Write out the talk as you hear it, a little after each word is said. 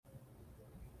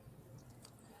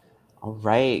All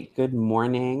right. Good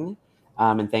morning.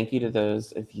 And thank you to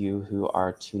those of you who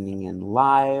are tuning in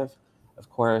live. Of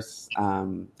course,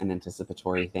 an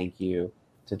anticipatory thank you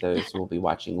to those who will be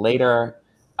watching later.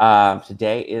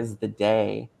 Today is the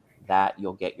day that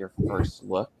you'll get your first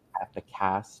look at the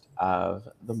cast of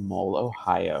The Mole,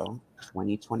 Ohio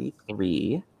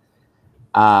 2023.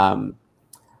 Um,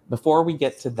 Before we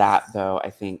get to that, though,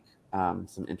 I think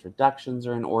some introductions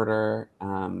are in order.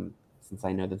 Since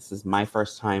I know this is my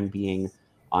first time being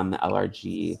on the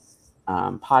LRG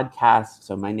podcast.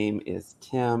 So my name is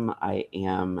Tim. I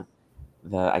am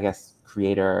the, I guess,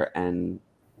 creator and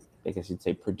I guess you'd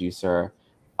say producer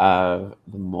of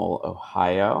The Mole,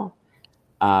 Ohio.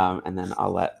 And then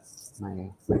I'll let my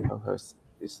co-hosts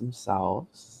introduce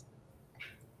themselves.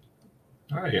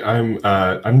 Hi,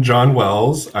 I'm John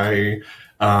Wells. I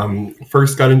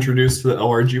first got introduced to the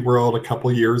LRG world a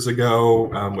couple years ago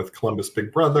with Columbus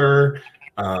Big Brother.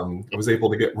 I was able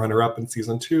to get runner-up in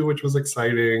season 2, which was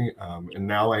exciting. And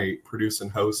now I produce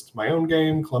and host my own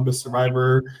game, Columbus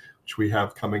Survivor, which we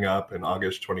have coming up in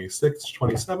August 26th,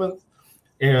 27th.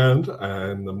 And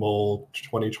in the Mole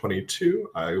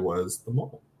 2022, I was the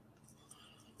Mole.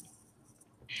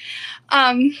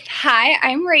 Hi,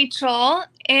 I'm Rachel.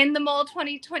 In the Mole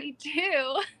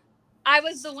 2022, I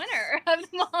was the winner of the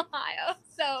Mole Ohio.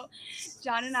 So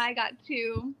John and I got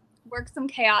to work some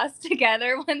chaos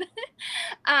together and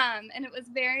it was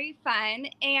very fun.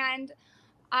 And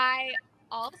I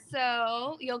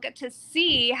also, you'll get to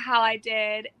see how I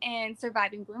did in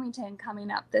Surviving Bloomington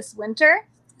coming up this winter.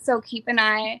 So keep an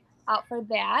eye out for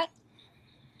that.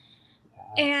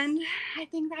 And I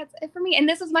think that's it for me. And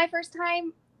this was my first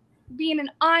time being an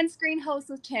on-screen host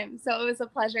with Tim, so it was a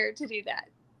pleasure to do that.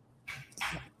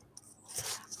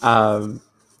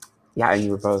 Yeah, and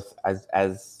you were both,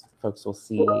 as folks will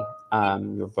see, you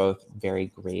were both very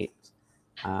great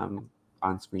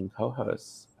on-screen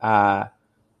co-hosts.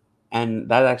 And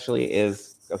that actually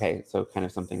is, okay, so kind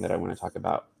of something that I want to talk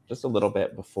about just a little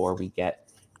bit before we get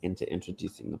into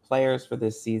introducing the players for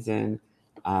this season.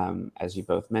 As you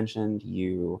both mentioned,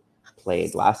 you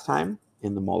played last time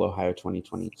in the Mole Ohio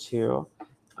 2022.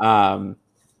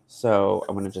 So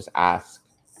I want to just ask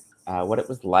what it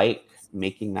was like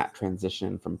making that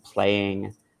transition from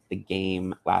playing the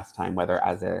game last time, whether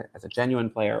as a genuine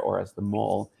player or as the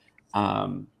Mole,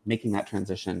 making that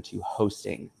transition to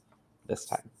hosting this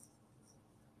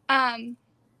time.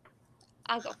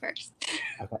 I'll go first.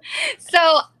 Okay.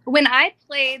 So when I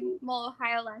played Mole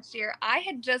Ohio last year, I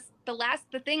had just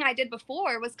the thing I did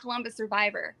before was Columbus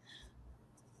Survivor,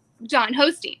 John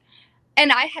hosting,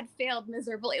 and I had failed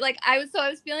miserably. I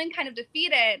was feeling kind of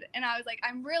defeated, and I was like,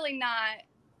 I'm really not.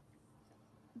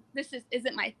 This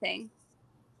isn't my thing.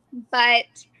 But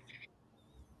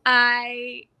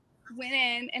I went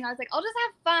in and I was like, I'll just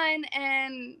have fun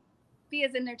and be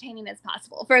as entertaining as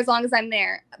possible for as long as I'm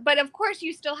there. But of course,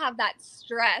 you still have that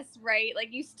stress, right?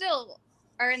 Like you still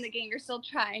are in the game. You're still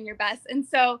trying your best. And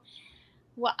so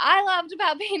what I loved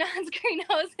about being on-screen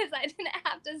host is I didn't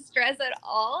have to stress at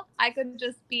all. I could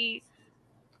just be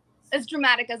as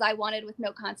dramatic as I wanted with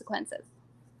no consequences.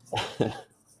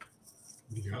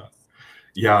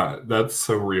 Yeah, that's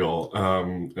so real.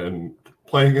 And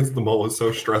playing as the Mole is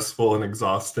so stressful and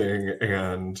exhausting.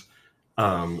 And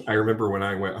I remember when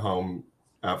I went home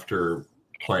after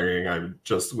playing, I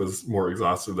just was more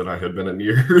exhausted than I had been in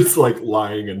years. Like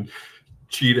lying and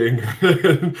cheating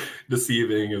and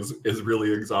deceiving is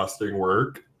really exhausting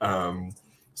work.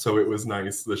 So it was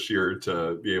nice this year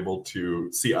to be able to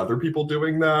see other people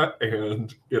doing that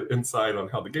and get insight on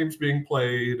how the game's being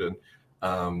played. And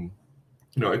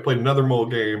I played another Mole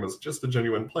game as just a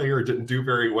genuine player, didn't do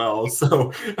very well.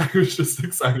 So I was just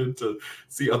excited to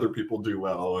see other people do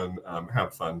well and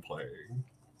have fun playing.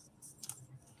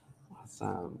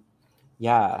 Awesome.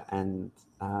 Yeah, and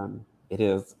it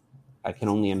is, I can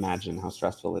only imagine how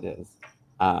stressful it is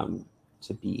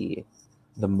to be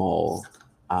the Mole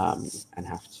and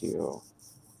have to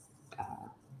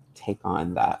take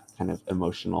on that kind of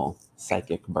emotional,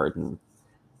 psychic burden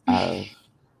of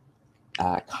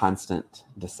constant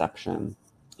deception,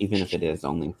 even if it is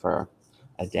only for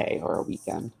a day or a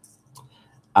weekend.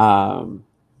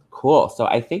 Cool. So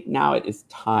I think now it is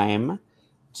time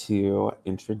to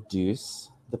introduce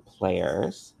the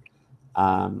players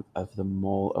of the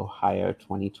Mole Ohio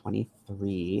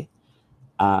 2023.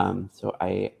 So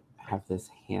I have this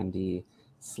handy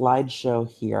slideshow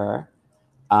here.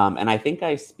 And I think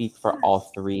I speak for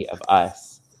all three of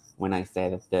us when I say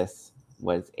that this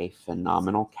was a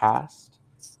phenomenal cast.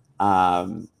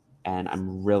 And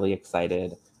I'm really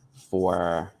excited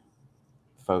for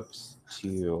folks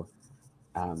to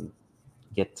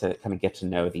get to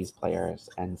know these players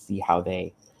and see how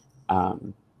they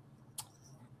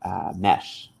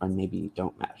mesh or maybe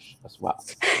don't mesh as well.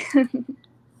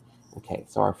 Okay,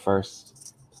 so our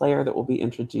first player that we'll be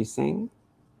introducing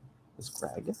is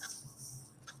Greg.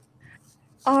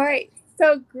 All right.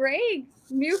 So Greg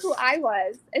knew who I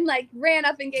was and like ran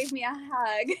up and gave me a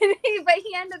hug. But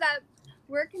he ended up,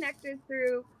 we're connected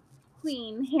through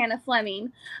Queen Hannah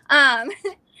Fleming.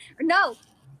 No,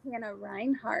 Hannah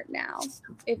Reinhardt now,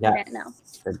 if you didn't know.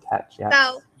 Good catch, yeah.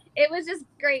 So it was just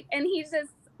great. And he's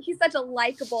such a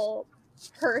likable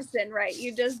person, right?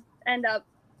 You just end up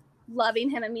loving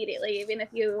him immediately, even if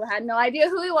you had no idea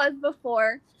who he was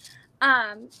before.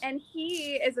 And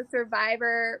he is a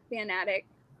Survivor fanatic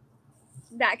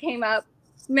that came up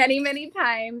many, many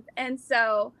times. And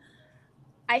so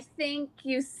I think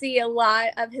you see a lot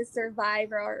of his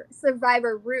Survivor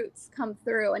roots come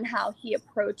through and how he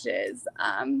approaches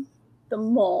the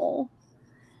mole.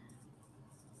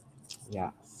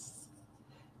 Yes.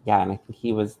 Yeah, and I think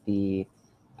he was the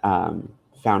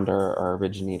founder or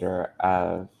originator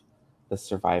of the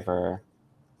Survivor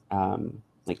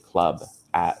club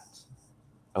at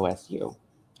OSU,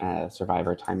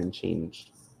 Survivor Time and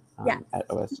Change at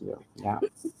OSU. Yeah.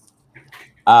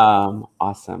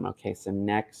 Awesome. Okay, so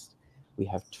next we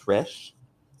have Trish.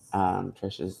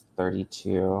 Trish is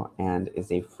 32 and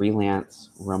is a freelance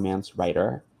romance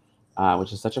writer,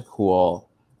 which is such a cool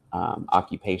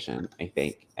occupation, I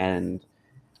think. And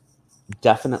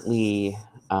definitely,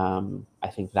 I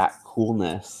think that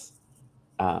coolness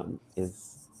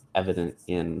is evident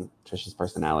in Trish's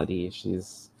personality.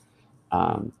 She's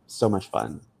so much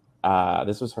fun.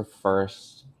 This was her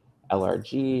first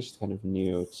LRG. She's kind of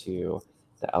new to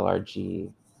the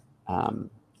LRG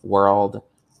world.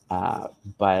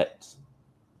 But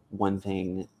one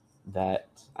thing that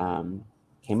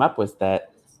came up was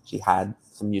that she had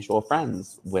some mutual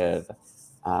friends with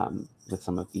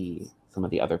some of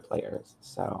the other players.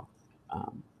 So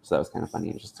that was kind of funny.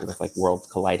 It was just sort of like worlds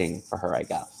colliding for her, I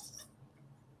guess.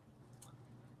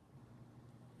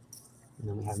 And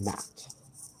then we have Matt.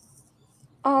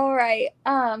 All right.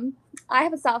 I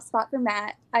have a soft spot for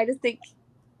Matt. I just think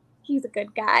he's a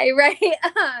good guy, right?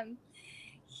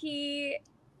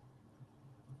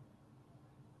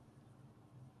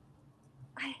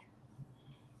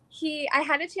 I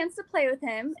had a chance to play with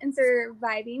him in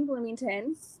Surviving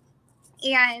Bloomington,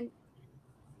 and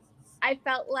I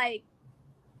felt like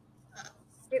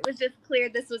it was just clear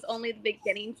this was only the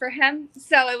beginning for him.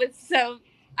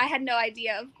 I had no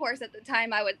idea, of course, at the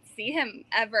time I would see him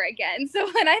ever again. So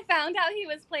when I found out he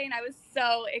was playing, I was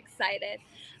so excited.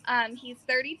 He's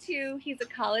 32. He's a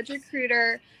college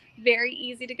recruiter, very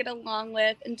easy to get along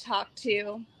with and talk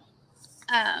to.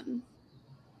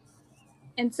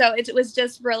 And so it was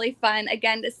just really fun,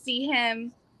 again, to see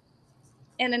him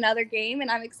in another game.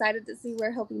 And I'm excited to see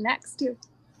where he'll be next, too.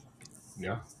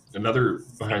 Yeah. Another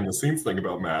behind the scenes thing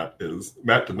about Matt is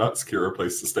Matt did not secure a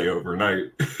place to stay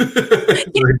overnight.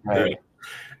 Right.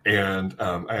 And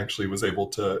I actually was able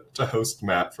to host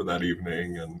Matt for that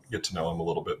evening and get to know him a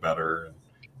little bit better. And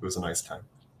it was a nice time.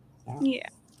 Yeah.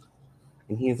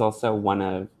 And he's also one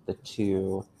of the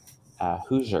two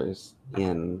Hoosiers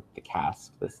in the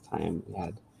cast this time. We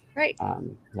had, right.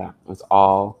 It was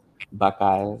all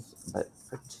Buckeyes, but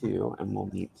for two, and we'll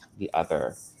meet the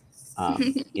other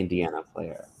Indiana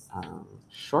player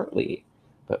shortly.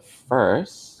 But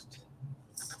first,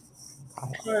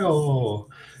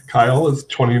 Kyle is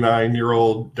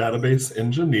 29-year-old database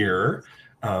engineer.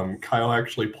 Kyle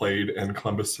actually played in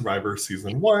Columbus Survivor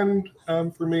Season 1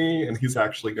 for me, and he's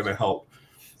actually going to help.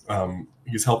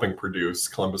 He's helping produce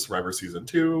Columbus Survivor Season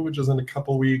 2, which is in a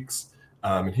couple weeks.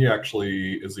 And he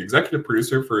actually is the executive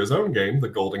producer for his own game, The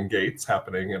Golden Gates,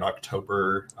 happening in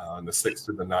October on the 6th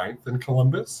through the 9th in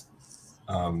Columbus.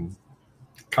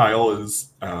 Kyle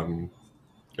is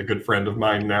a good friend of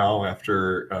mine now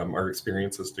after our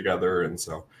experiences together. And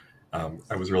so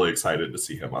I was really excited to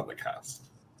see him on the cast.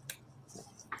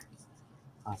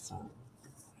 Awesome.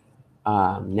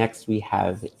 Next, we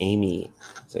have Amy.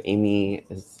 So Amy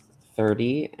is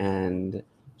 30, and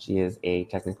she is a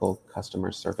technical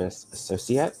customer service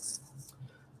associate.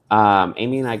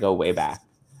 Amy and I go way back.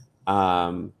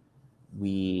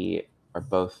 We are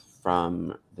both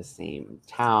from the same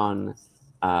town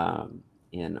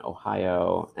in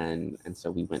Ohio, and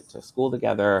so we went to school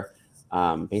together,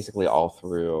 basically all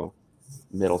through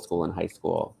middle school and high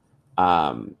school.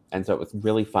 And so it was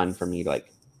really fun for me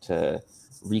to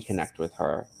reconnect with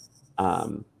her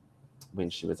when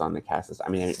she was on the cast. I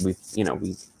mean,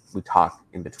 we talk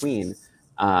in between,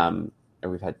 or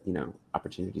we've had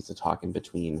opportunities to talk in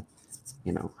between,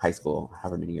 high school,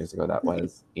 however many years ago that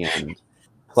was, and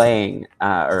playing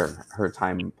or her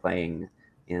time playing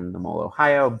in the Mole,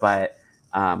 Ohio, but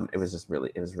it was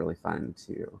really fun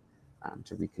to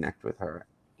reconnect with her.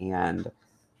 And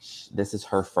this is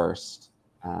her first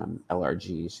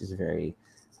LRG. She's very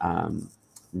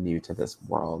new to this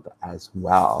world as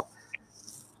well.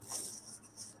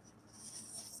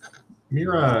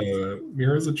 Mira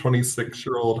is a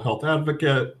 26-year-old health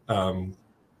advocate.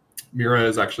 Mira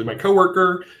is actually my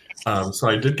coworker. So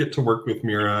I did get to work with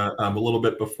Mira a little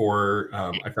bit before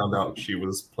I found out she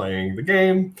was playing the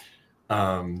game.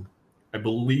 I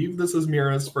believe this is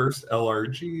Mira's first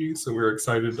LRG, so we're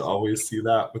excited to always see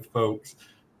that with folks.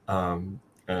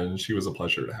 And she was a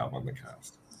pleasure to have on the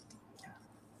cast.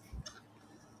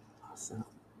 Awesome.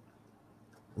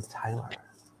 And Tyler.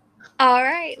 All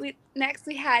right. Next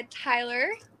we had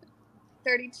Tyler,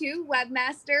 32,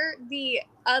 webmaster, the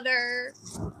other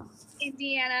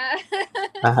Indiana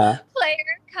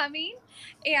player coming,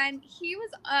 and he was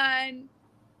on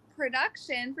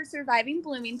production for Surviving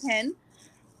Bloomington,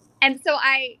 and so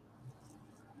I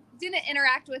didn't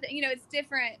interact with it. It's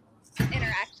different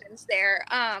interactions there.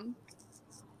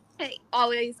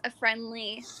 Always a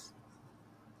friendly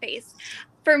face.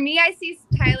 For me, I see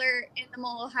Tyler in the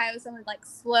Mole, Ohio, someone like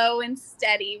slow and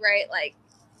steady, right? Like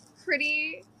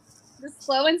pretty just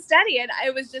slow and steady, and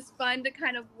it was just fun to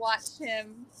kind of watch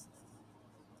him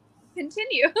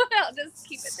continue. I'll just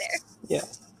keep it there. Yeah.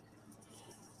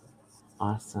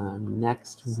 Awesome.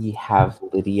 Next, we have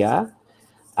Lydia.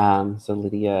 So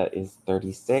Lydia is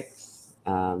 36,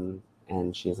 and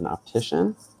she is an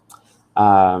optician.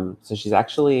 So she's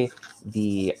actually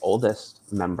the oldest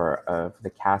member of the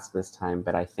cast this time,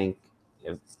 but I think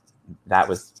that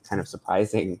was kind of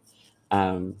surprising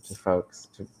to folks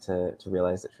to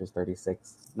realize that she was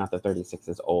 36. Not that 36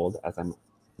 is old, as I'm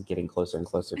getting closer and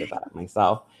closer to that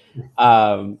myself.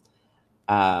 But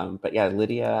yeah,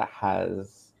 Lydia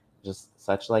has just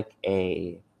such like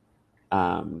a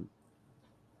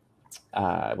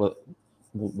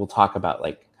we'll talk about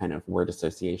like kind of word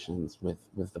associations with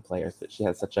the players, but she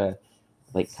has such a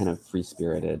like kind of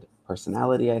free-spirited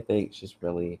personality. I think she's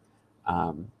really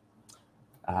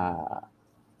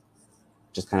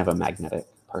just kind of a magnetic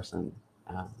person.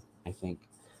 I think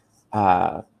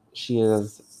she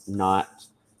is not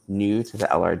new to the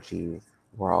LRG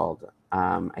world.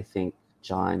 I think,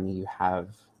 John, you have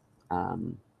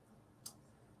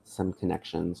some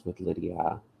connections with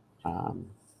Lydia.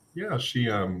 Yeah, she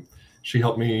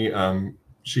helped me.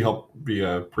 She helped be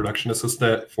a production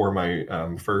assistant for my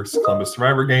first Columbus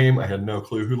Survivor game. I had no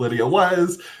clue who Lydia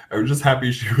was. I was just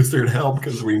happy she was there to help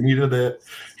because we needed it.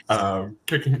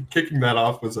 Kicking that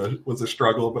off was a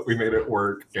struggle, but we made it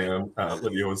work. And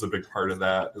Lydia was a big part of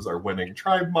that as our winning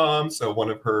tribe mom. So one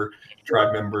of her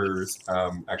tribe members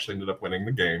actually ended up winning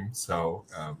the game. So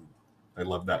I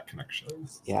love that connection.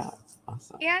 Yeah,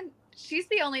 awesome. And she's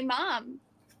the only mom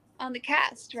on the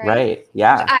cast, right? Right.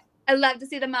 Yeah. I love to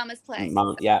see the mamas play.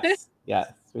 Mom, yes,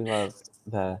 yes. We love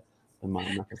the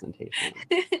mom representation.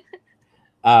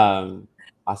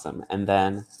 Awesome. And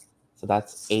then, so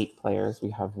that's 8 players. We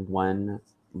have one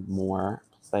more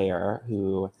player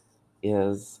who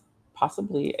is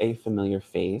possibly a familiar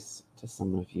face to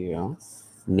some of you,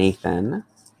 Nathan.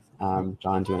 John,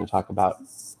 do you want to talk about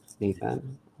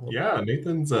Nathan? Yeah,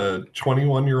 Nathan's a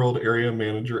 21-year-old area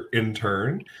manager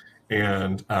intern.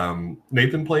 And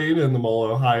Nathan played in the Mole,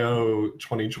 Ohio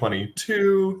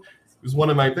 2022. He was one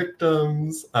of my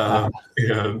victims. And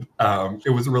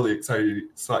it was really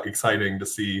exciting to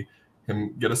see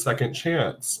him get a second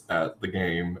chance at the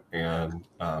game. And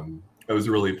I was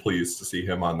really pleased to see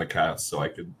him on the cast so I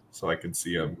could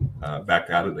see him back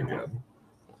at it again.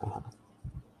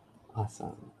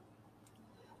 Awesome.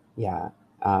 Yeah.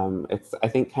 It's, I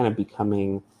think, kind of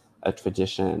becoming a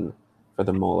tradition for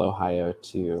the Mole, Ohio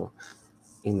to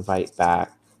invite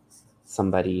back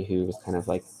somebody who was kind of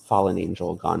like fallen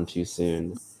angel gone too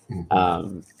soon.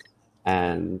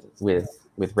 And with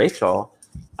Rachel,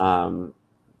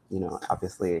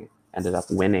 obviously ended up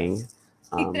winning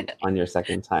on your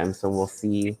second time. So we'll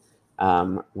see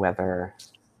whether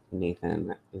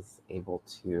Nathan is able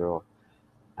to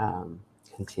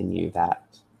continue that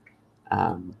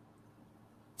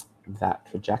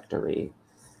trajectory.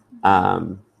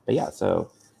 But yeah,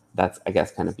 so that's, I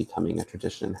guess, kind of becoming a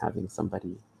tradition, having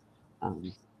somebody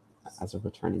as a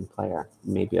returning player.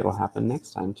 Maybe it'll happen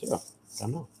next time too.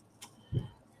 Don't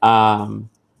know.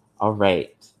 All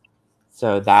right.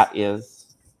 So that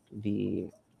is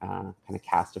the kind of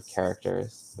cast of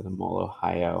characters for the Mole,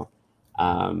 Ohio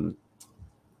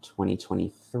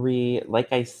 2023.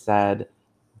 Like I said,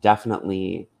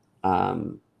 definitely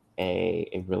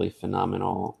a really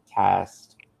phenomenal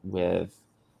cast with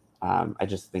I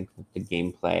just think that the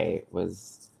gameplay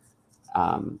was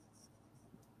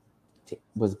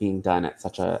being done at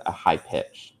such a high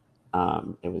pitch.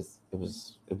 It was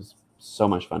so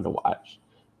much fun to watch,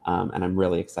 and I'm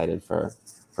really excited for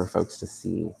folks to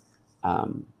see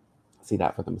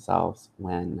that for themselves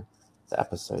when the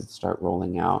episodes start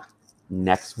rolling out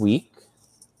next week,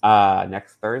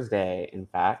 next Thursday, in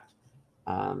fact.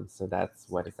 So that's,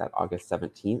 what is that, August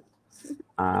 17th?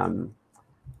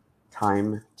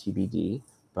 Time TBD,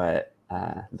 but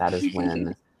that is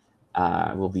when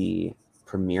we'll be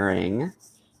premiering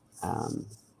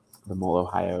the Mole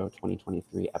Ohio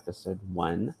 2023 episode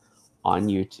 1 on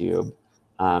YouTube.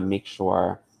 Make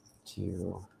sure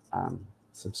to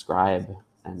subscribe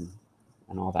and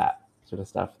all that sort of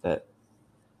stuff that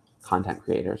content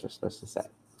creators are supposed to say.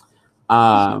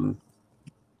 All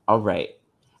right.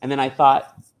 And then I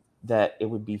thought that it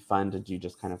would be fun to do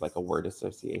just kind of like a word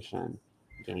association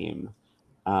game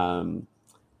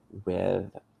with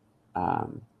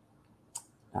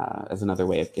as another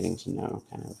way of getting to know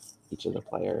kind of each of the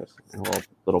players, and a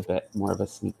little bit more of a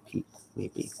sneak peek,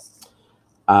 maybe.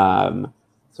 So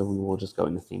we will just go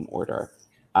in the same order.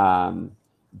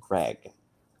 Greg,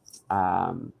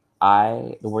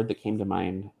 the word that came to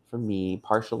mind for me,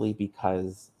 partially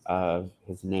because of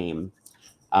his name,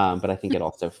 but I think it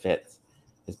also fits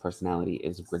his personality,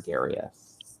 is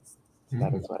gregarious. So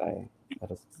that is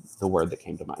the word that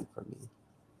came to mind for me.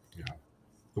 Yeah.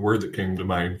 The word that came to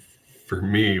mind for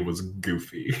me was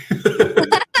goofy.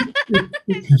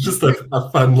 Just a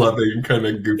fun-loving kind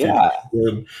of goofy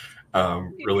person.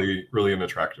 Really, really an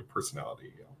attractive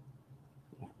personality.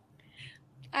 Yeah.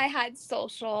 I had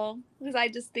social, because I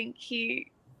just think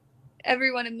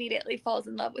everyone immediately falls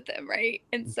in love with him, right?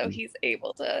 And so he's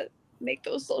able to make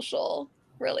those social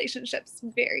relationships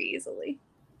very easily.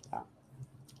 Yeah,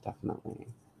 definitely.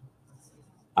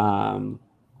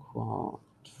 Cool.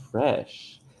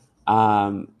 Trish,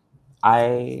 I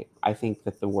think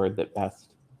that the word that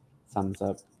best sums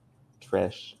up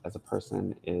Trish as a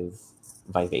person is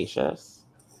vivacious.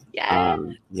 Yeah.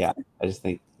 Yeah, I just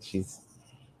think she's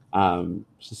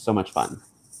so much fun.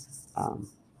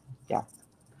 Yeah.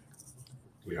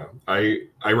 Yeah,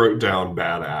 I wrote down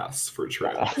badass for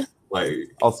Trish.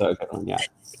 Like, also a good one. Yeah.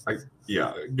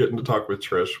 Getting to talk with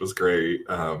Trish was great.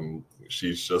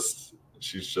 She's just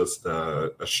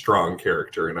a strong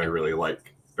character, and I really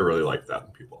like that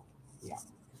in people. Yeah.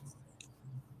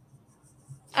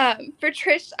 For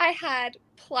Trish, I had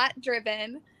plot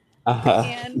driven,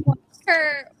 and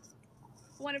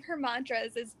one of her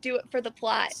mantras is "do it for the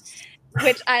plot,"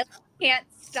 which I can't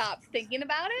stop thinking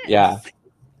about it. Yeah.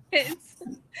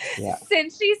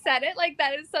 Since she said it, like,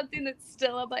 that is something that's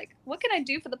still, I'm like, what can I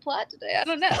do for the plot today? I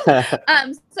don't know.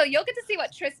 So you'll get to see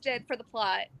what Trish did for the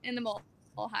plot in the Mole,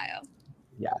 Ohio.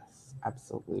 Yes,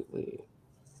 absolutely.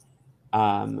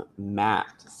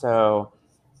 Matt. So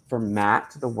for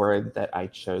Matt, the word that I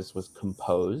chose was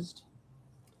composed.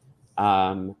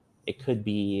 It could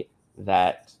be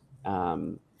that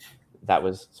that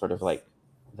was sort of like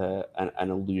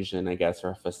an illusion, I guess, or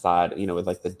a facade, with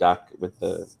like the duck with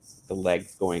the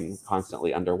legs going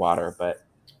constantly underwater. But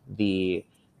the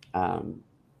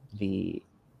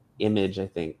image, I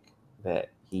think, that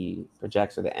he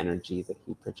projects, or the energy that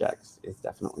he projects, is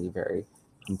definitely very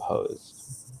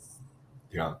composed.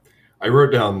 Yeah. I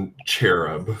wrote down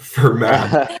cherub for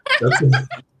Matt.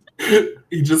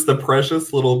 He's just a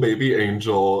precious little baby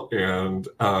angel, and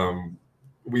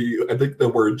I think the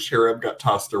word cherub got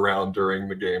tossed around during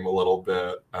the game a little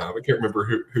bit. I can't remember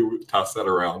who tossed that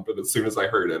around, but as soon as I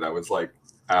heard it, I was like,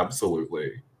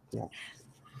 absolutely. Yeah.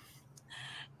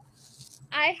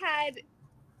 I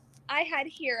had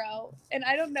hero, and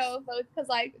I don't know if it was because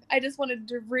I just wanted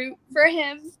to root for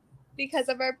him because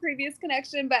of our previous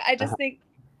connection, but I just think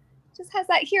just has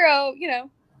that hero,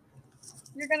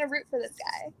 you're gonna root for this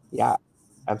guy. Yeah,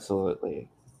 absolutely.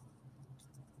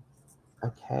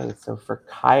 Okay, so for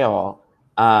Kyle,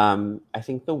 I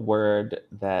think the word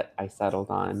that I settled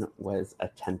on was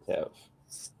attentive.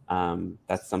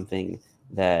 That's something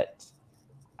that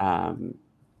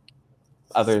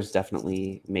others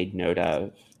definitely made note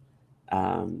of,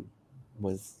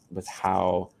 was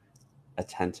how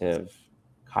attentive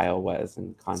Kyle was,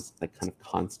 and kind of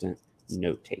constant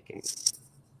note taking.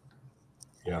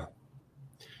 Yeah.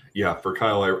 For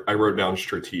Kyle, I wrote down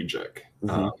strategic.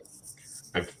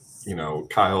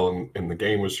 Kyle in the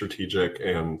game was strategic,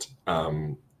 and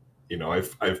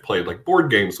I've played like board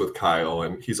games with Kyle,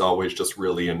 and he's always just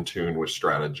really in tune with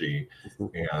strategy,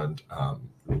 and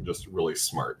just a really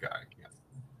smart guy. Yeah.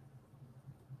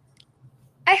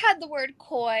 I had the word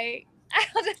coy.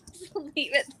 I'll just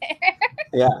leave it there.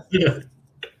 Yeah.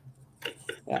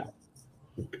 Yeah.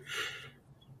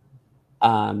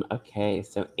 Okay,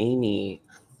 so Amy,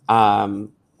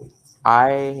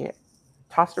 I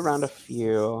tossed around a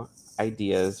few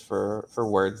ideas for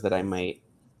words that I might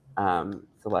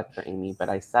select for Amy, but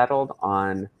I settled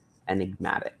on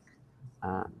enigmatic.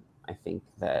 I think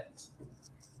that,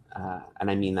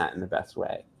 and I mean that in the best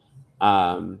way.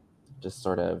 Just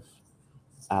sort of,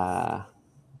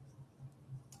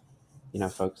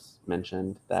 folks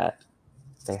mentioned that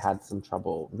they had some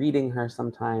trouble reading her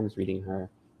sometimes, reading her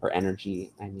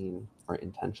energy, or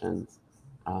intentions.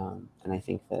 And I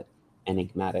think that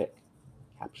enigmatic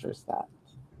captures um,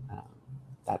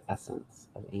 that essence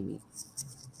of Amy.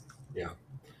 Yeah.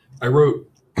 I wrote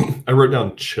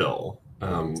down chill.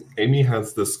 Amy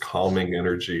has this calming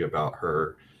energy about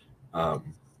her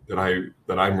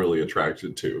that I'm really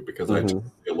attracted to, because I tend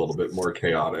to be a little bit more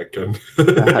chaotic and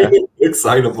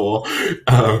excitable.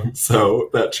 So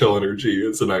that chill energy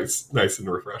is a nice and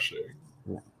refreshing.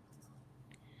 Yeah.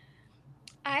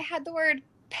 I had the word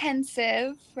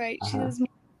pensive, right? She was more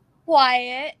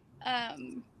quiet,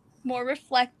 more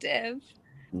reflective.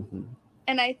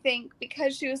 And I think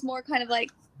because she was more kind of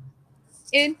like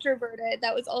introverted,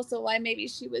 that was also why maybe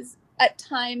she was at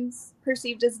times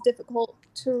perceived as difficult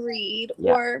to read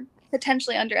or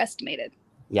potentially underestimated.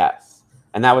 Yes.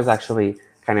 And that was actually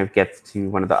kind of gets to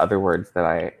one of the other words that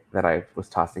I was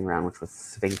tossing around, which was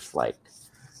sphinx-like.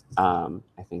 I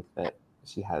think that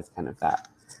she has kind of that,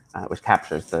 which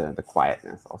captures the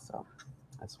quietness also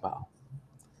as well.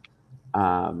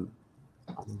 All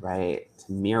right,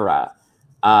 Mira.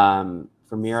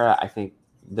 For Mira, I think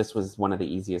this was one of the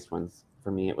easiest ones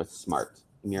for me. It was smart.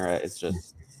 Mira is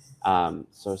just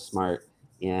so smart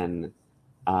in,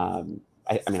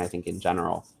 I think in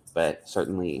general, but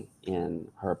certainly in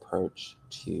her approach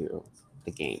to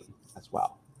the game as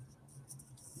well.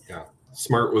 Yeah,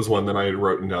 smart was one that I had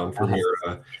written down for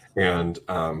Mira, and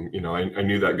I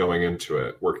knew that going into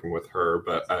it, working with her.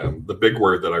 But the big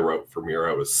word that I wrote for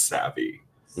Mira was savvy.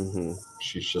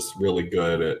 She's just really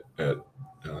good at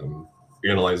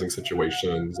analyzing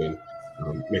situations and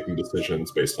making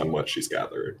decisions based on what she's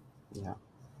gathered. Yeah.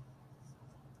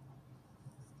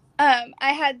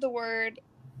 I had the word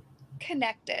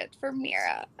connected for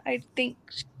Mira. I think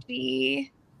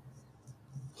she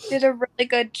did a really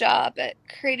good job at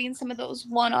creating some of those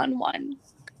one-on-one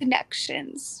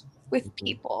connections with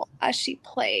people as she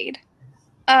played.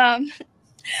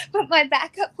 But my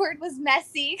backup word was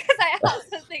messy, because I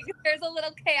also think there's a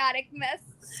little chaotic mess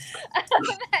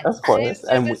of course,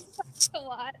 and we, to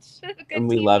watch. And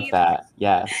we love that.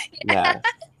 Yes. Yes.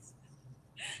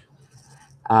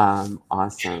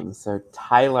 Awesome. So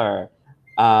Tyler,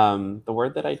 the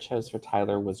word that I chose for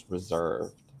Tyler was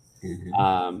reserved.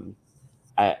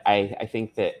 I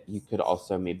think that you could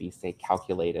also maybe say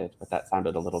calculated, but that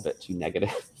sounded a little bit too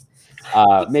negative.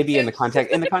 Maybe in the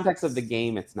context of the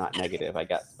game, it's not negative, I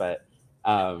guess. But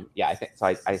I think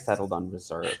so. I settled on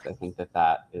reserved. I think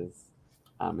that is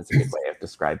it's a good way of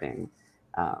describing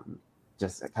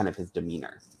just kind of his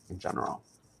demeanor in general.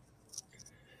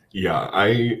 Yeah,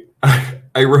 I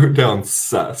wrote down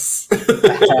sus.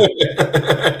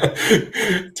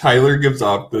 Tyler gives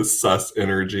off this sus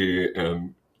energy,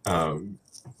 and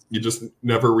you just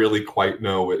never really quite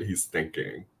know what he's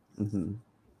thinking.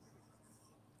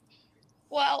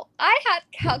 Well, I had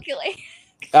calculate.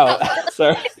 Oh,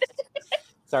 sorry. I'm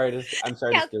sorry to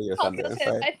steal your thunder. I'm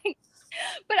sorry. I think,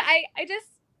 but I just,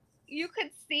 you could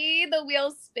see the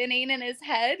wheels spinning in his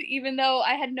head, even though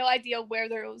I had no idea where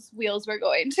those wheels were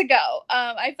going to go.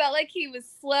 I felt like he was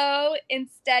slow and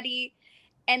steady,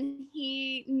 and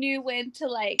he knew when to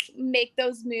like make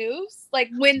those moves, like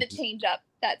when to change up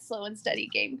that slow and steady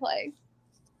gameplay.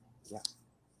 Yeah,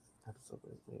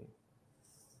 absolutely.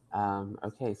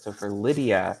 Okay, so for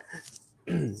Lydia,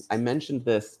 I mentioned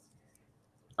this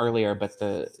earlier, but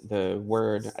the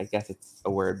word, I guess it's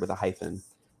a word with a hyphen,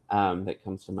 that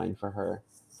comes to mind for her,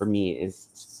 for me,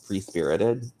 is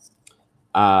free-spirited.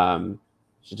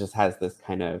 She just has this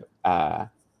kind of,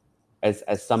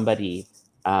 as somebody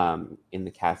in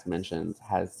the cast mentions,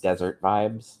 has desert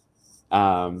vibes,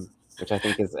 which I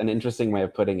think is an interesting way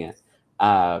of putting it.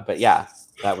 But yeah,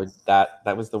 that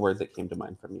was the word that came to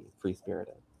mind for me,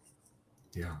 free-spirited.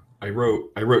 Yeah, I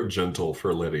wrote gentle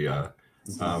for Lydia.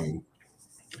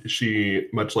 She,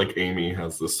 much like Amy,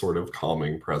 has this sort of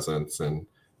calming presence and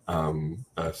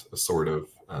a sort of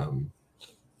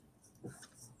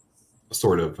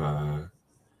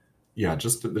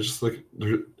just like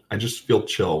I just feel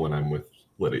chill when I'm with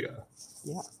Lydia.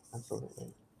 Yeah,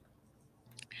 absolutely.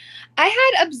 I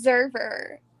had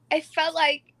observer. I felt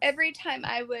like every time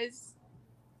I was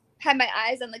had my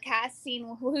eyes on the cast,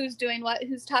 seeing who's doing what,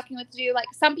 who's talking what to do. Like,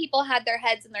 some people had their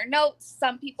heads in their notes.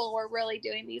 Some people were really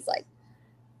doing these like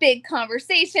big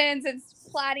conversations and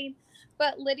plotting.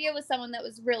 But Lydia was someone that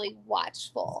was really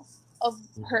watchful of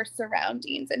her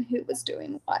surroundings and who was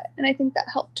doing what. And I think that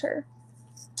helped her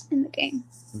in the game.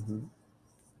 Mm-hmm.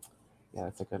 Yeah,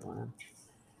 that's a good one.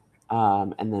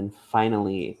 And then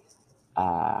finally,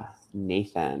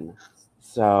 Nathan.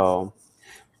 So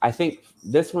I think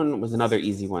this one was another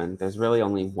easy one. There's really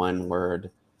only one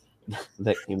word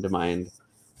that came to mind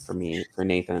for me for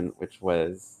Nathan, which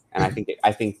was, and I think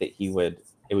that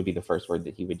it would be the first word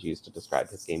that he would use to describe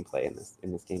his gameplay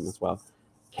in this game as well.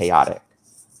 Chaotic.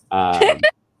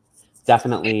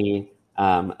 Definitely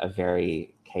a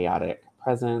very chaotic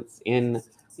presence in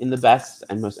the best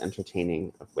and most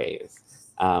entertaining of ways.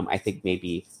 I think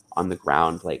maybe on the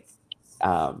ground, like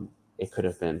it could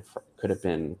have been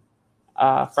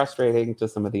frustrating to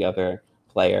some of the other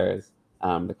players,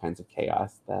 the kinds of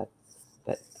chaos that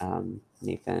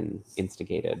Nathan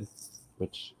instigated,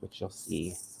 which you'll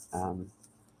see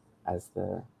as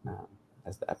the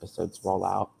episodes roll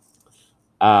out.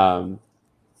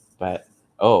 But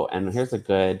and here's a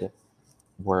good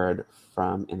word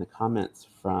in the comments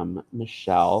from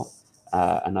Michelle,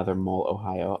 another Mole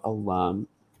Ohio alum.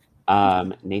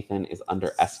 Nathan is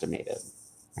underestimated.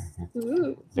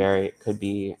 Ooh. Could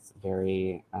be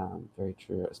very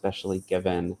true, especially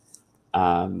given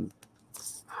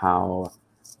how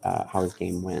his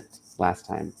game went last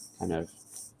time. Kind of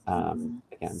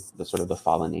again, the sort of the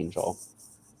fallen angel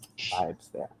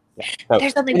vibes there. Yeah. So,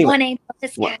 there's only one angel.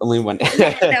 Only one.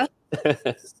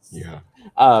 Yeah.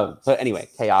 But anyway,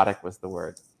 chaotic was the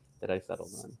word that I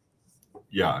settled on.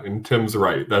 Yeah, and Tim's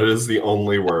right. That is the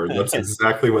only word. That's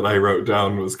exactly what I wrote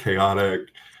down was chaotic.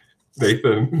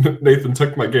 Nathan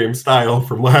took my game style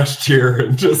from last year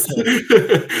and just and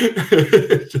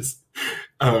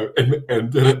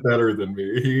did it better than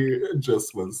me. He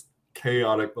just was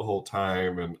chaotic the whole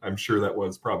time, and I'm sure that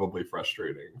was probably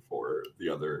frustrating for the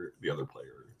other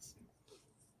players.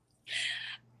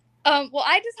 Well,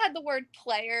 I just had the word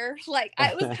player. Like,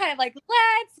 I was kind of like,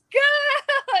 let's go!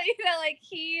 Like,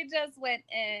 he just went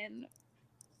in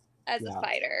as a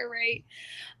fighter, right?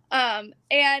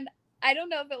 And I don't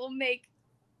know if it will make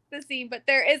the scene, but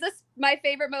there is my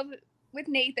favorite moment with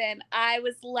Nathan. I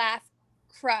was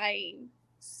crying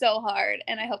so hard,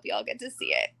 and I hope you all get to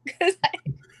see it, because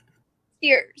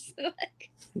tears.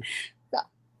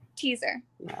 Teaser.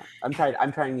 Yeah, I'm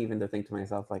trying even to think to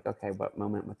myself, like, okay, what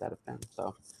moment would that have been?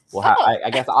 So I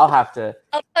guess I'll have to.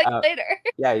 I'll tell you later.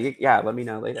 Yeah. Let me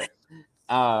know later.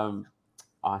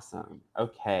 Awesome.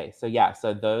 Okay,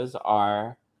 so those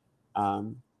are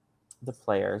the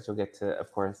players. You'll get to,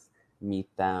 of course,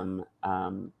 meet them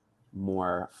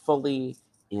more fully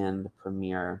in the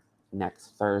premiere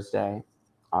next Thursday,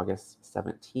 August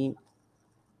 17th.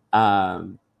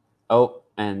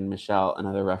 And Michelle,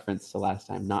 another reference to last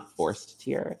time, not forced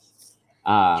tears.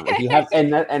 If you have,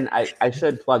 and I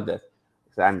should plug this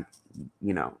because I'm,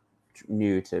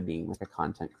 new to being like a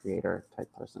content creator type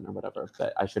person or whatever,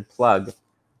 but I should plug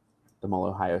the Mole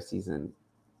Ohio season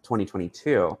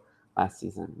 2022 last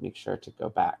season. Make sure to go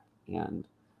back and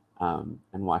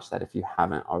watch that if you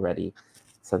haven't already,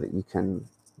 so that you can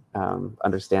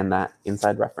understand that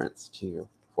inside reference to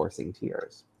forcing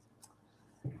tears.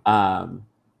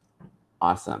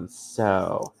 Awesome.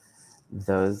 So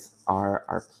those are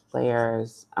our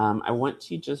players. I want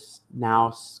to just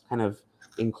now kind of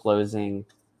in closing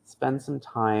spend some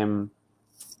time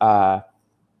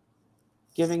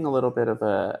giving a little bit of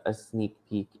a sneak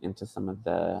peek into some of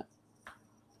the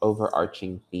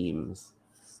overarching themes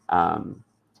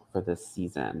for this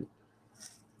season.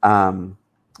 One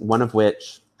of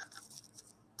which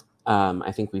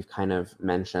I think we've kind of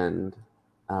mentioned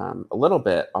a little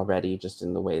bit already, just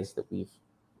in the ways that we've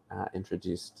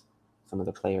introduced some of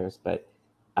the players. But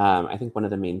I think one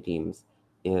of the main themes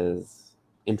is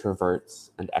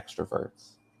introverts and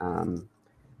extroverts.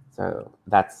 So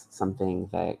that's something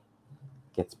that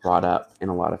gets brought up in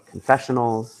a lot of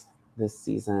confessionals this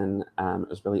season. It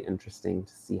was really interesting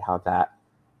to see how that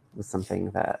was something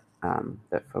that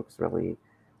that folks really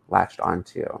latched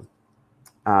onto,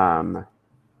 and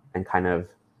kind of,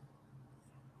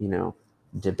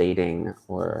 debating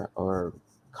or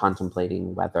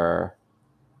contemplating whether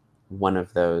one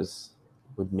of those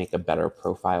would make a better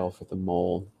profile for the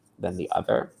mole than the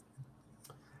other.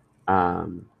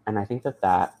 And I think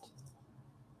that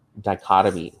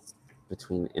dichotomy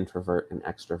between introvert and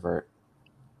extrovert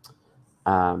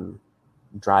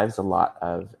drives a lot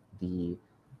of the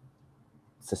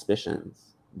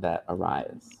suspicions that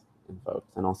arise in folks,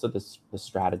 and also the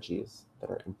strategies that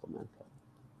are implemented.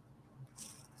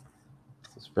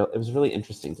 it was really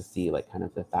interesting to see like kind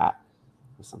of that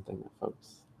was something that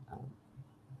folks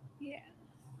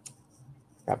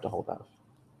grabbed a hold of.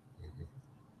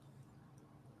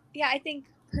 Yeah, I think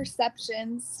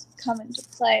perceptions come into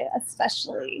play,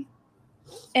 especially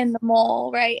in the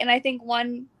mole, right? And I think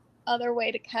one other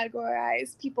way to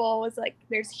categorize people was like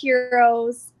there's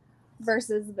heroes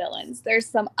versus villains. There's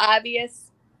some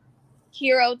obvious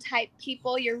hero type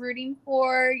people you're rooting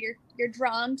for, you're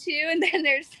drawn to, and then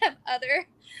there's some other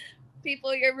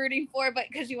people you're rooting for, but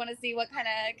because you want to see what kind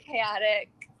of chaotic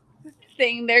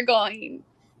thing they're going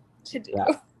to do.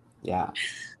 Yeah.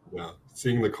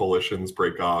 Seeing the coalitions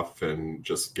break off and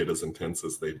just get as intense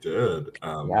as they did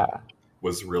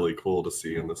was really cool to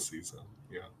see in this season.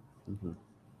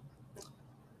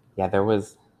 Yeah, there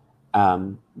was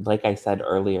like I said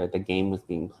earlier, the game was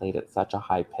being played at such a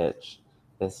high pitch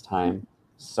this time.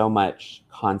 So much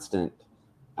constant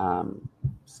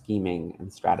scheming and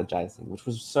strategizing, which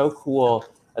was so cool,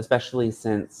 especially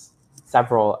since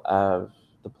several of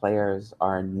the players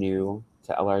are new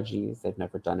to LRGs. They've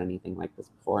never done anything like this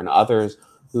before. And others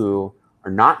who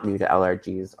are not new to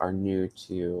LRGs are new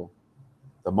to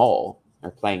the mole, or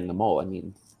playing the mole, I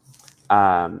mean.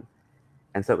 And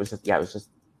so it was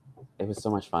so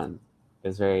much fun. It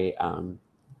was very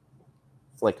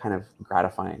like kind of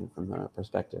gratifying from the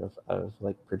perspective of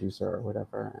like producer or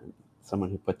whatever, and someone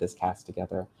who put this cast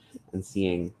together, and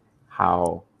seeing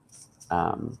how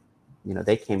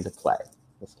they came to play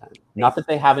this time. Not that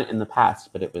they haven't in the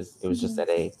past, but it was just at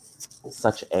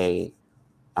such a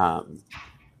at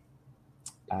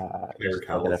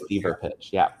a fever pitch.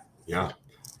 Yeah.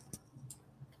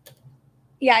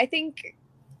 I think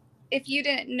if you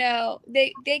didn't know,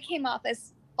 they came off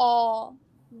as all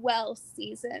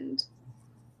well-seasoned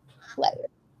players,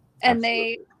 and Absolutely.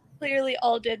 They clearly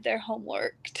all did their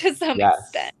homework to some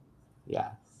extent.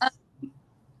 Yeah.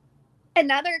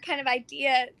 Another kind of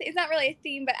idea, it's not really a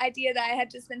theme, but idea that I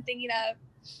had just been thinking of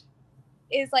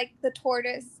is like the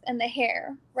tortoise and the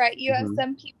hare, right? You have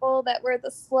some people that were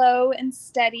the slow and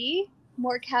steady,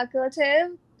 more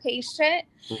calculative, patient,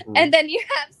 and then you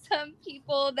have some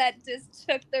people that just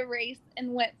took the race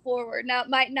and went forward. Now, it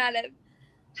might not have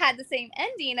had the same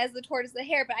ending as the tortoise and the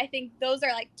hare, but I think those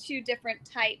are like two different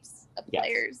types of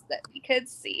players that we could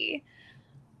see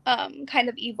kind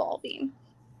of evolving.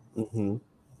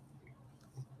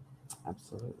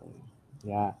 Absolutely.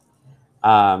 Yeah.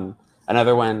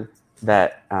 Another one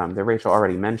that Rachel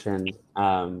already mentioned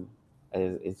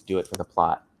is Do It for the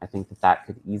Plot. I think that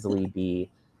could easily be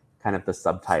kind of the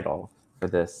subtitle for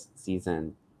this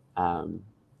season. And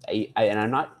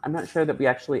I'm not sure that we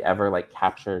actually ever like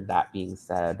captured that being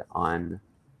said on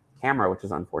camera, which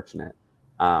is unfortunate.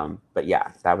 But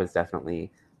yeah, that was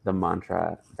definitely the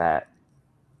mantra that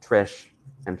Trish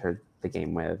entered the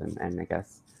game with, and I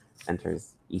guess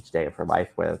enters each day of her life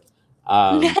with.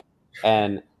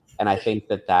 And I think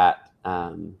that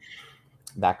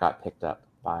got picked up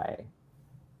by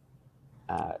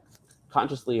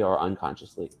consciously or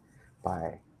unconsciously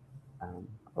by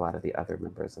a lot of the other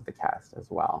members of the cast as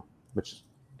well, which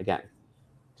again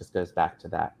just goes back to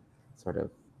that sort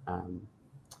of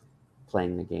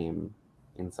playing the game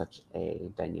in such a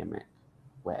dynamic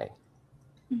way.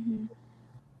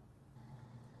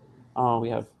 Oh, we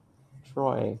have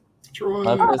Troy.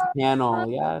 Love this panel.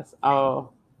 Yes. Oh,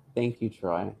 thank you,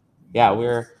 Troy. Yeah,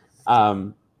 we're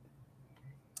I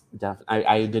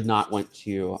did not want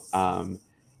to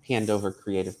hand over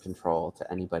creative control to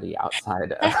anybody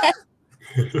outside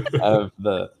of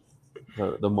the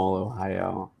Mole,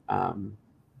 Ohio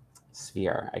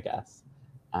sphere, I guess.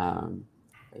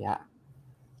 Yeah.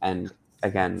 And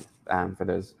again, for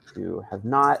those who have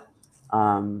not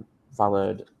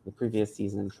followed the previous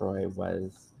season, Troy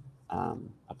was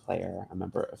a player, a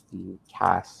member of the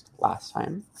cast last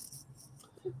time.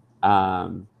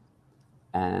 I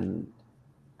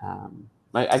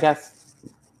guess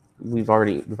we've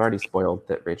already spoiled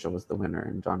that Rachel was the winner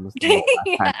and John was the winner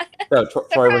last time. So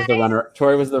Troy was the runner.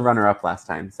 Troy was the runner-up last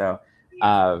time. So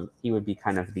he would be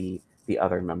kind of the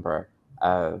other member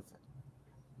of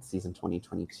season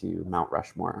 2022 Mount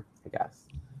Rushmore, I guess.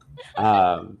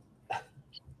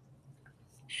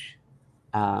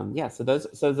 Yeah. So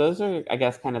those are, I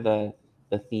guess, kind of the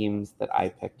themes that I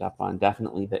picked up on.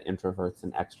 Definitely the introverts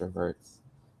and extroverts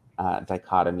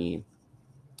dichotomy,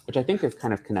 which I think is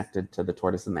kind of connected to the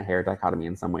tortoise and the hare dichotomy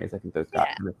in some ways. I think those got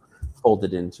kind of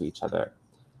folded into each other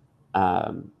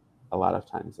a lot of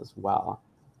times as well.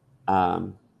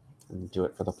 And Do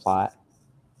It for the Plot,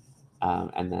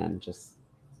 and then just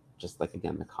like,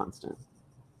 again, the constant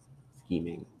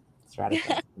scheming,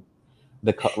 strategizing.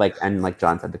 And like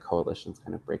John said, the coalition's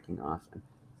kind of breaking off and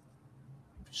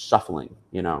shuffling,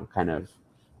 kind of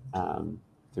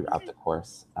throughout the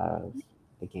course of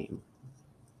the game.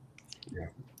 Yeah.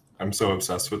 I'm so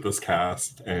obsessed with this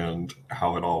cast and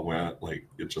how it all went. Like,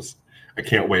 I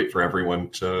can't wait for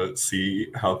everyone to see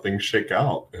how things shake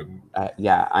out. And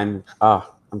yeah, I'm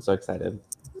so excited.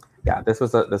 Yeah, this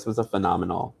was a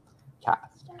phenomenal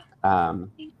cast.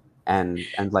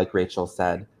 And like Rachel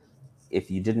said,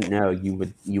 if you didn't know, you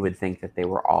would think that they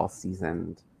were all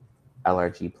seasoned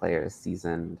LRG players,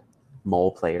 seasoned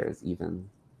mole players even.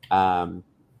 And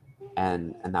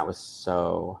that was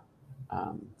so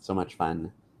much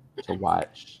fun to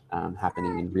watch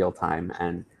happening in real time,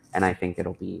 and I think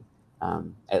it'll be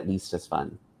at least as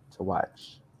fun to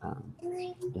watch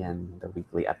in the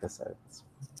weekly episodes.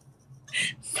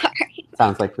 Sorry.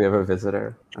 Sounds like we have a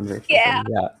visitor on Rachel's Yeah. end.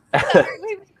 Yeah. Sorry,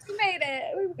 we made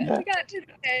it. We got to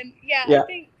the end. Yeah. I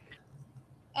think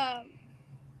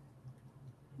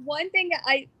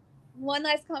one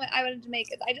last comment I wanted to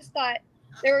make is I just thought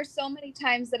there were so many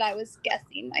times that I was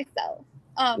guessing myself.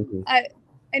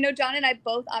 I know John and I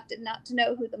both opted not to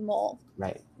know who the mole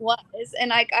was,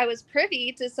 and I was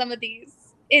privy to some of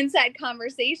these inside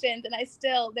conversations, and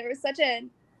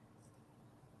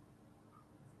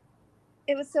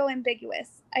it was so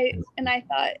ambiguous. I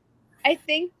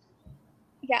think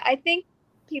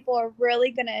people are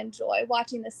really going to enjoy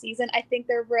watching this season. I think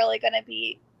they're really going to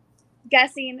be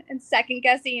guessing and second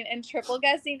guessing and triple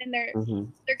guessing, and they're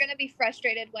going to be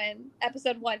frustrated when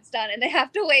episode 1's done and they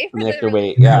have to wait.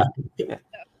 Yeah.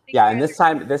 Yeah, and this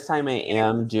time I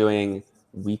am doing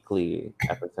weekly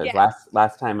episodes. Yeah.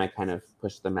 Last time I kind of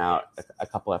pushed them out a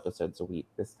couple episodes a week.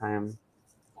 This time it's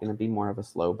going to be more of a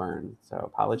slow burn. So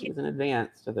apologies in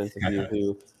advance to those of you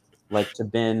who like to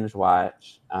binge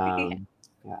watch. Yeah,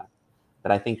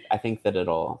 but I think that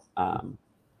it'll. I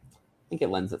think it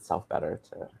lends itself better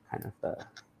to kind of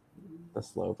the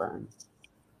slow burn.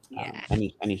 Yeah.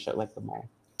 Any show like The Mole.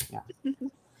 Yeah.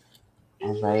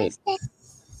 All right.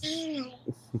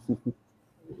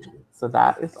 So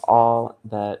that is all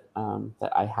that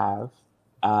I have.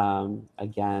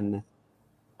 Again,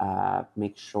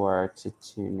 make sure to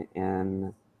tune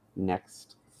in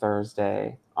next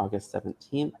Thursday, August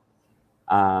 17th.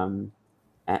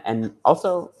 And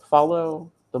also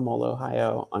follow The Mole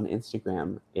Ohio on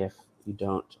Instagram if you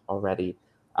don't already.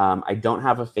 I don't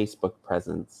have a Facebook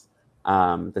presence.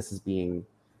 This is being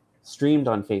streamed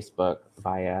on Facebook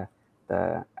via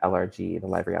the LRG, the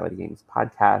Live Reality Games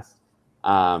podcast.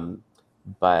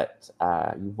 But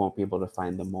you won't be able to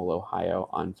find The Mole Ohio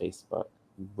on Facebook.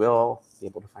 You will be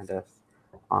able to find us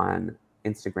on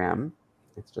Instagram.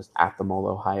 It's just at The Mole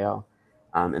Ohio.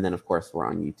 And then, of course, we're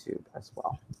on YouTube as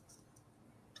well.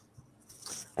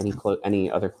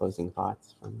 Any other closing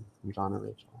thoughts from John or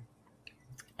Rachel?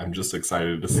 I'm just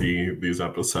excited to see these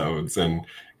episodes and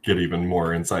get even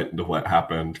more insight into what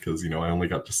happened, because I only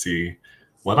got to see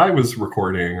what I was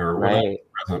recording or what I was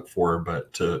present for,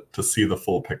 but to see the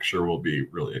full picture will be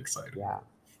really exciting. Yeah,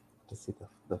 to see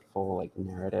the full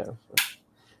narrative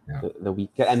of the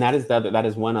week, and that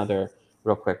is one other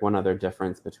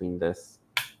difference between this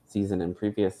season and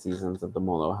previous seasons of The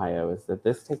Mole Ohio is that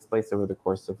this takes place over the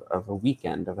course of a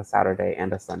weekend, of a Saturday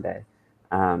and a Sunday.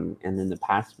 And in the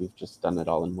past, we've just done it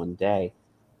all in one day,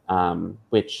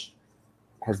 which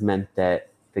has meant that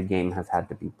the game has had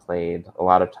to be played a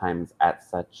lot of times at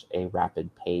such a rapid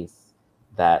pace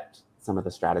that some of the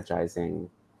strategizing,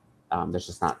 there's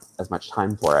just not as much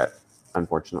time for it,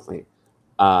 unfortunately.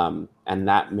 And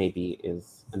that maybe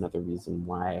is another reason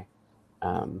why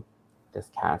this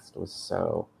cast was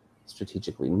so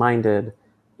strategically minded,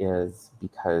 is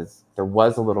because there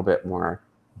was a little bit more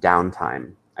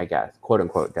downtime, I guess, quote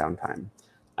unquote downtime,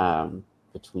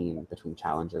 between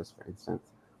challenges, for instance,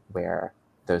 where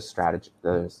those strategy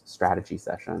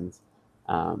sessions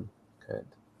could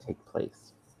take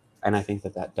place. And I think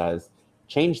that does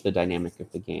change the dynamic of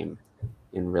the game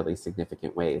in really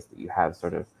significant ways, that you have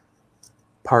sort of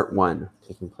part 1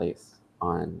 taking place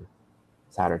on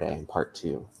Saturday and part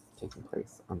 2 taking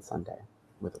place on Sunday,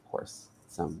 with, of course,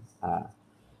 some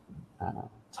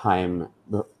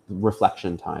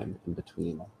reflection time in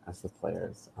between as the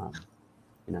players go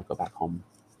back home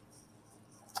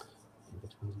in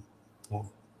between. Yeah.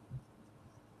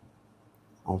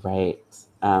 All right.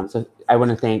 So I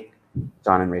want to thank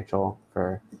John and Rachel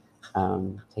for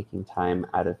taking time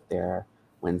out of their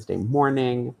Wednesday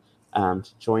morning to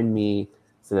join me,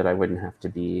 so that I wouldn't have to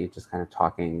be just kind of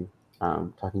talking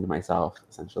to myself,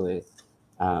 essentially,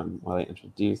 while I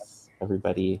introduce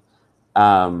everybody.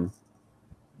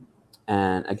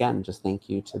 And again, just thank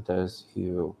you to those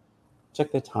who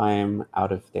took the time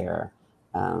out of their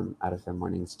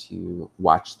mornings to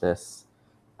watch this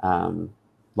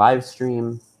live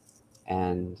stream.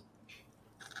 And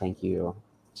thank you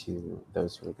to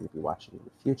those who are going to be watching in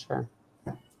the future.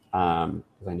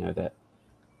 Because I know that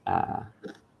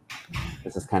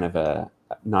this is kind of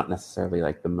not necessarily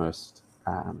like the most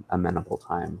amenable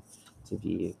time to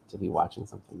be watching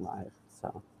something live.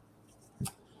 So,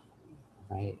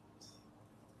 right.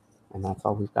 And that's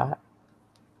all we've got.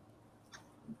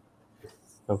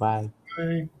 Bye-bye.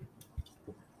 Bye.